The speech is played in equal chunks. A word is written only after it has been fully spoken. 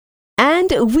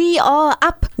And we are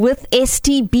up with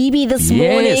STBB this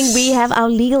morning. We have our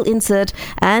legal insert,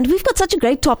 and we've got such a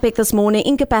great topic this morning: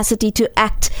 incapacity to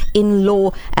act in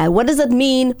law. What does it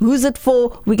mean? Who's it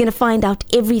for? We're going to find out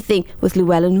everything with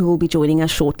Llewellyn, who will be joining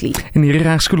us shortly. En hierdie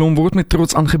regskolom word met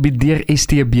trots aangebied deur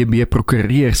STBB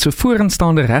Prokureurs. So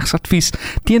voorinstaande regsadvies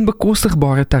teen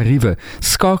bekostigbare tariewe.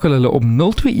 Skakel hulle op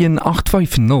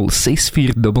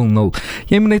 021-850-6400.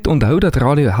 Jy moet net onthou dat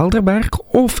Radio Helderberg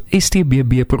of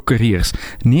STBB Prokureurs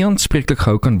nie aanspreeklik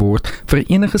gehou kan word vir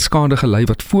enige skadegelei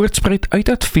wat voortspruit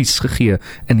uit advies gegee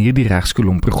in hierdie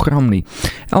regskolom program nie.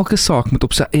 Elke saak moet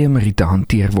op sy eie meriete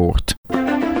hanteer word.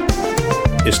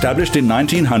 Established in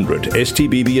 1900,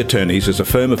 STBB Attorneys is a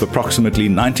firm of approximately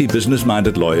 90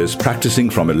 business-minded lawyers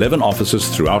practicing from 11 offices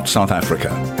throughout South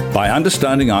Africa. By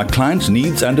understanding our clients'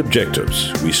 needs and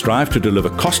objectives, we strive to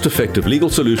deliver cost-effective legal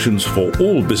solutions for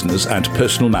all business and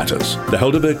personal matters. The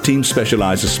Helderberg team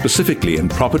specializes specifically in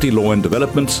property law and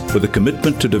developments with a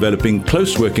commitment to developing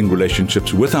close working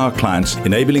relationships with our clients,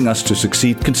 enabling us to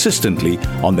succeed consistently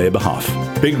on their behalf.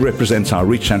 Big represents our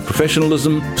reach and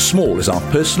professionalism. Small is our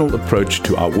personal approach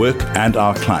to our work and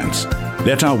our clients.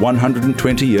 Let our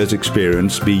 120 years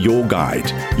experience be your guide.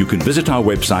 You can visit our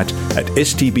website at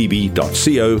stbb.co.za.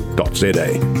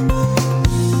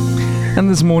 And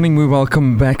this morning we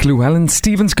welcome back Llewellyn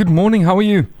Stevens. Good morning, how are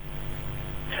you?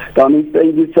 Donnie,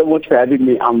 thank you so much for having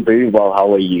me. I'm very well.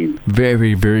 How are you?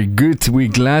 Very, very good. We're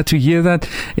glad to hear that,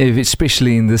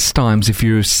 especially in these times. If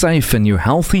you're safe and you're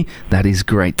healthy, that is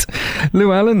great.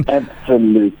 Llewellyn.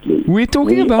 Absolutely. We're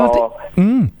talking about...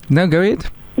 No, go ahead.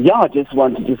 Yeah, I just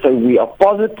wanted to say we are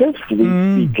positive, we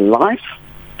speak life,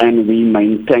 and we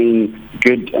maintain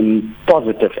good and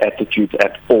positive attitudes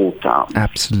at all times.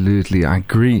 Absolutely, I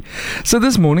agree. So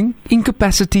this morning,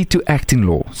 incapacity to act in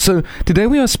law. So today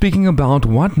we are speaking about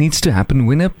what needs to happen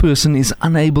when a person is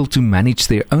unable to manage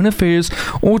their own affairs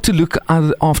or to look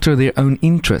after their own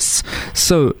interests.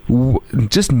 So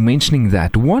just mentioning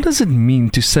that, what does it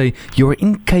mean to say you're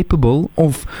incapable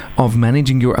of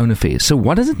managing your own affairs? So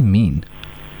what does it mean?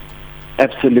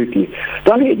 Absolutely.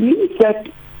 Donnie, it means that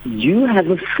you have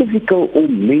a physical or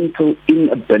mental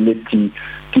inability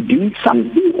to do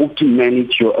something or to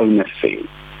manage your own affairs.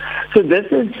 So this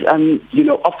is,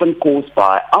 often caused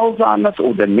by Alzheimer's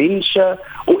or dementia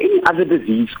or any other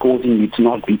disease causing you to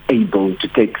not be able to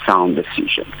take sound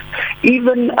decisions.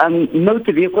 Even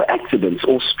motor vehicle accidents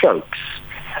or strokes.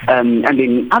 And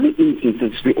in other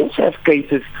instances, we also have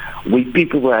cases where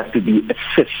people will have to be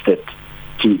assisted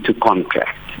to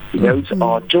contract. Those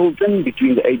are children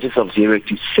between the ages of 0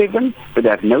 to 7 but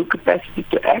have no capacity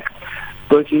to act.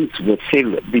 Persons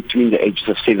between the ages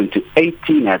of 7 to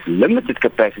 18 have limited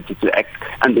capacity to act.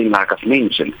 And then, like I've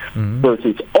mentioned,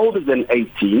 persons older than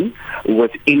 18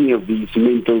 with any of these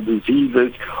mental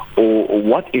diseases or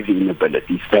whatever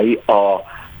inabilities, they are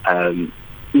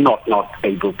not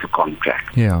able to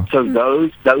contract. Yeah. So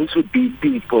those would be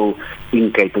people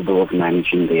incapable of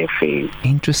managing their affairs.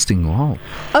 Interesting. Wow.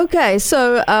 Okay,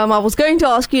 so I was going to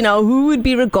ask you now, who would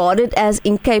be regarded as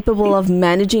incapable of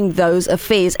managing those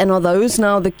affairs, and are those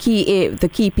now the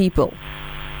key people?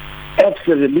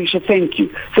 Absolutely, Lucia, thank you.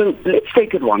 So let's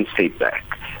take it one step back.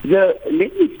 Let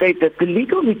me state that the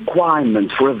legal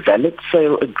requirements for a valid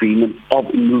sale agreement of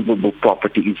immovable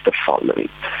property is the following.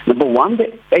 Number one,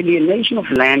 the Alienation of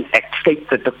Land Act states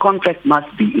that the contract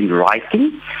must be in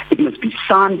writing, it must be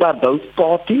signed by both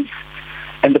parties,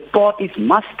 and the parties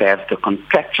must have the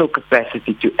contractual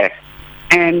capacity to act,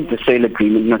 and the sale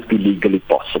agreement must be legally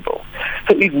possible.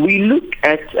 So if we look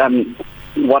at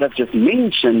what I've just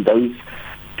mentioned, those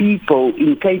people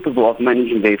incapable of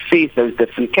managing their affairs, those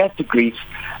different categories,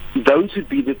 those would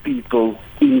be the people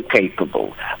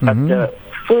incapable. But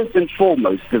first and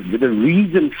foremost, the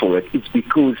reason for it is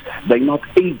because they're not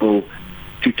able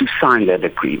to sign that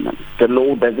agreement. The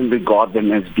law doesn't regard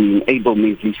them as being able,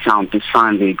 mentally sound to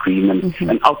sign the agreement,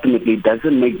 and ultimately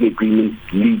doesn't make the agreement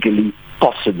legally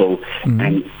possible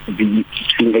and being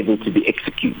able to be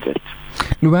executed.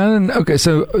 Llewellyn, okay,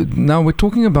 so now we're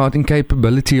talking about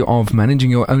incapability of managing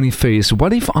your own affairs.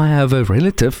 What if I have a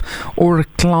relative or a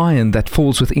client that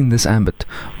falls within this ambit?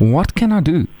 What can I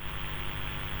do?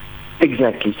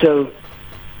 Exactly. So,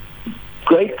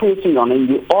 great question on, and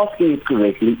you're asking it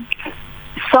correctly.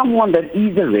 Someone that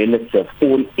is a relative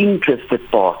or an interested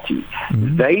party,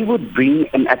 they would bring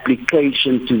an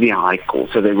application to the High Court.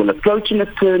 So they will approach an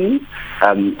attorney,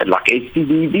 like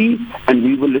STBB, and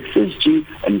we will assist you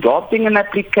in drafting an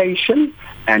application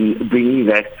and bringing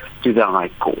that to the High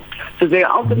Court. So there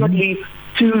are ultimately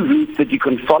two routes that you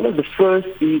can follow. The first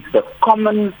is the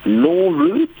common law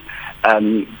route,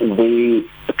 where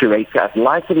a curator ad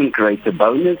litem and curator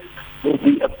bonus will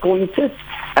be appointed,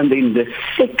 and then the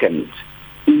second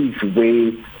is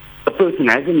where a person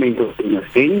has a mental illness,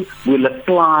 then will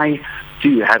apply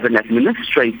to have an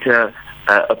administrator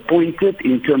appointed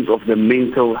in terms of the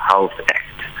Mental Health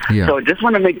Act. Yeah. So I just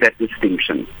want to make that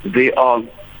distinction. There are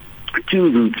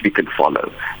two routes we can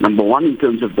follow. Number one, in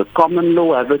terms of the common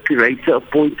law, have a curator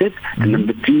appointed, and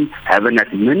number two, have an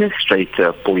administrator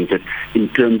appointed in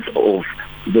terms of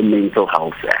the Mental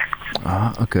Health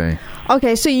Act. Okay.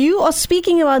 Okay, so you are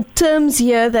speaking about terms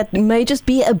here that may just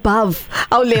be above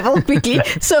our level quickly.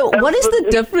 So what is the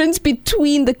difference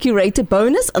between the curator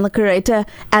bonus and the curator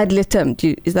ad litem?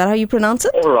 Is that how you pronounce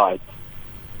it? All right.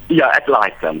 Yeah, ad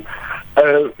litem.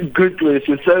 Good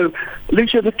question. So,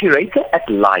 Lucia, the curator ad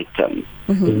litem,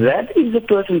 that is a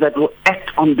person that will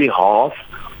act on behalf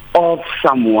of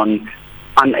someone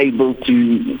unable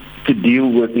to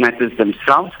deal with matters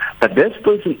themselves, but this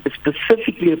person is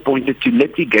specifically appointed to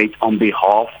litigate on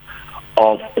behalf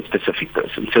of a specific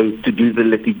person. So to do the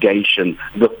litigation,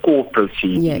 the court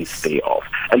proceedings thereof.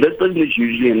 And this person is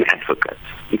usually an advocate.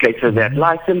 Okay, so that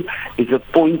license is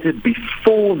appointed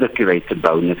before the curator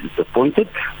bonus is appointed,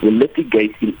 will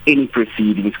litigate in any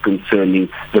proceedings concerning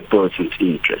the person's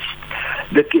interest.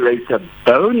 The curator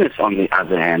bonus, on the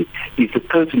other hand, is the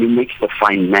person who makes the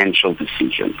financial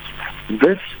decisions.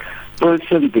 This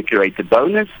person, the curator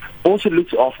bonus, also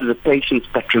looks after the patient's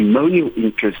patrimonial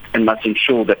interest and must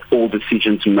ensure that all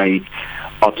decisions made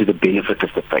are to the benefit of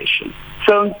the patient.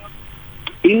 So,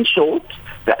 in short,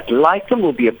 that litem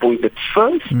will be appointed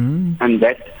first, and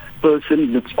that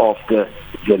person looks after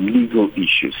the legal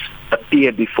issues,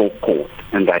 appear before court,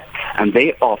 and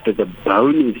thereafter the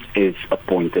bonus is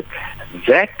appointed.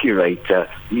 That curator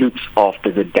looks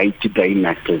after the day-to-day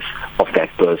matters of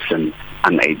that person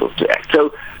unable to act.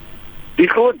 So, die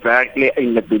groot werk lê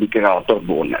eintlik by die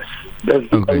kuratorbonus. Dis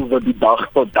oor die dag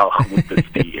tot dag moet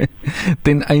bestuur.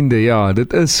 Ten einde, ja,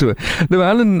 dit is so.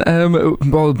 Llewellyn,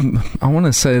 well, I want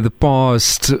to say the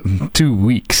past 2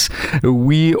 weeks,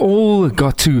 we all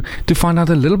got to find out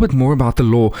a little bit more about the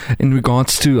law in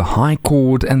regards to High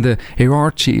Court and the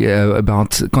hierarchy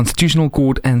about Constitutional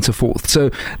Court and so forth. So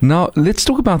now let's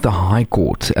talk about the High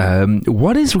Court.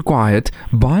 What is required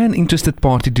by an interested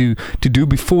party to do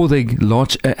before they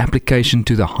lodge an application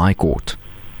to the High Court?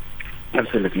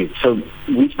 Absolutely. So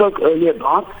we spoke earlier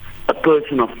about a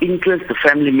person of interest, a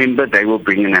family member, they will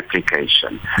bring an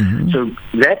application. So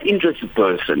that interested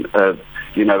person,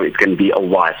 it can be a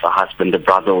wife, a husband, a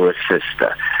brother or a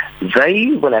sister. They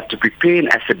will have to prepare an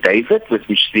affidavit with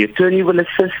which the attorney will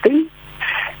assist them.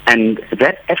 And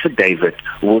that affidavit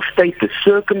will state the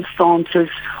circumstances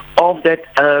of that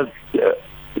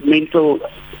mental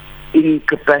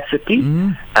incapacity.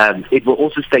 It will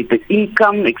also state the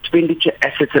income, expenditure,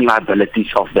 assets and liabilities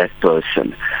of that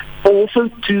person. Also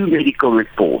 2 medical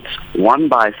reports, one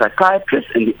by a psychiatrist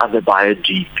and the other by a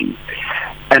GP.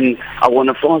 And I want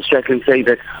to fast track and say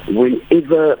that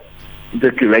whenever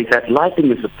the curator ad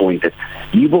litem is appointed,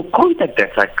 you will contact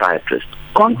that psychiatrist,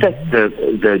 contact the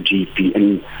GP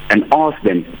and ask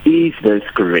them, is this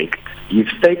correct? You've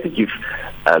stated you've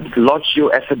lodged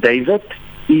your affidavit.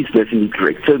 Is this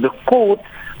incorrect? So the court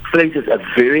places a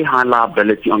very high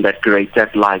liability on that curator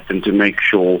ad litem to make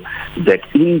sure that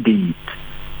indeed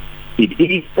it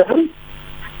is so.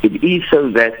 It is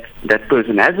so that that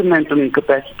person has a mental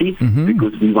incapacity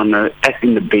because we want to act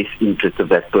in the best interest of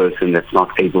that person that's not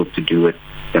able to do it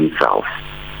themselves.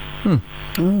 All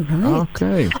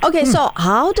right. Okay, so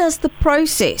how does the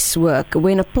process work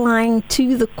when applying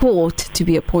to the court to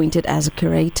be appointed as a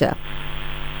curator?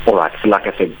 All right, so like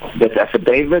I said, that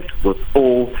affidavit with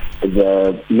all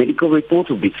the medical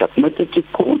reports will be submitted to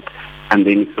court, and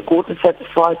then if the court is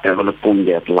satisfied, they will appoint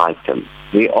the ad litem.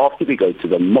 Thereafter, we go to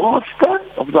the master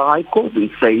of the High Court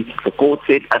and say the court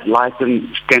said ad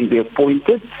litem can be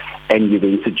appointed, and you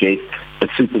then suggest a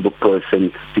suitable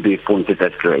person to be appointed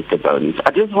as curator bonus.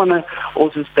 I just want to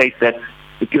also state that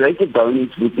the curator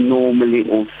bonus would normally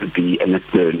also be an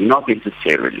attorney, not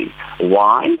necessarily.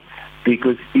 Why?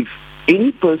 Because if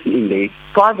any person in their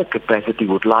private capacity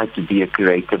would like to be a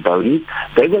curator bonus,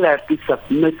 they will have to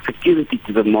submit security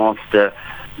to the master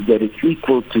that is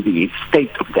equal to the estate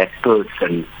of that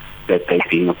person that they're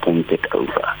being appointed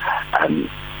over.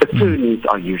 Attorneys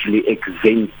are usually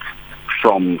exempt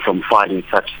from filing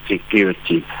such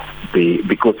security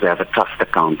because they have a trust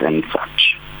account and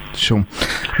such. Sure.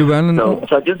 Llewellyn,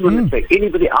 so I just want to say,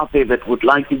 anybody out there that would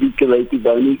like to be curator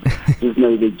bonus, just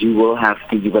know that you will have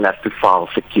to file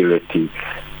security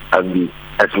as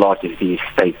large as the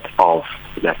estate of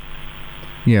that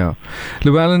Yeah.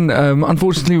 Llewellyn,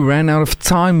 unfortunately ran out of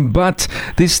time, but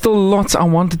there's still lots I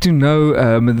wanted to know,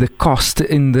 the cost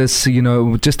in this,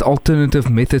 just alternative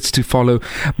methods to follow.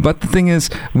 But the thing is,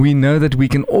 we know that we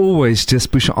can always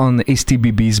just push on the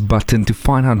STBB's button to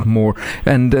find out more.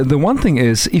 And the one thing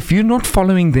is, if you're not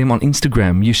following them on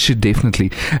Instagram, you should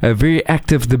definitely. Very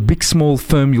active, the Big Small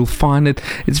Firm, you'll find it.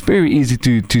 It's very easy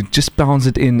to just bounce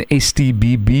it in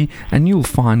STBB, and you'll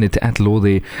find it at law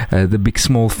there, the Big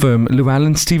Small Firm.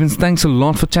 Llewellyn Stevens, thanks a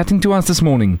lot for chatting to us this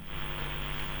morning.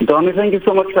 Donnie, thank you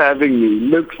so much for having me.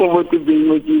 Look forward to being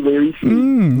with you very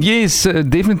soon. Yes,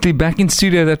 definitely back in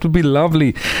studio. That would be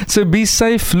lovely. So be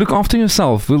safe. Look after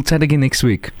yourself. We'll chat again next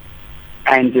week.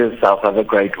 And yourself, have a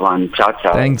great one. Ciao,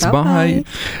 ciao. Thanks, bye.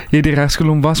 Hierdie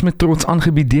regskolom was met trots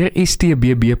aangebied deur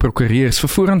STBB Prokureurs vir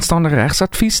vooraanstaande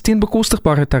regsadvies teen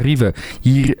bekostigbare tariewe.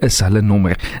 Hier is hulle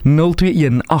nommer: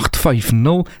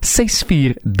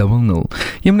 0218506400.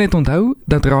 Jy moet net onthou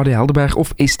dat Radio Helderberg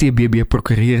of STBB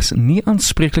Prokureurs nie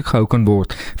aanspreeklik gehou kan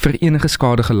word vir enige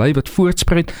skade gelei wat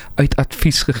voortspruit uit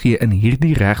advies gegee in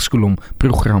hierdie regskolom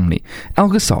program nie.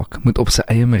 Elke saak moet op sy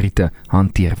eie meriete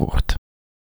hanteer word.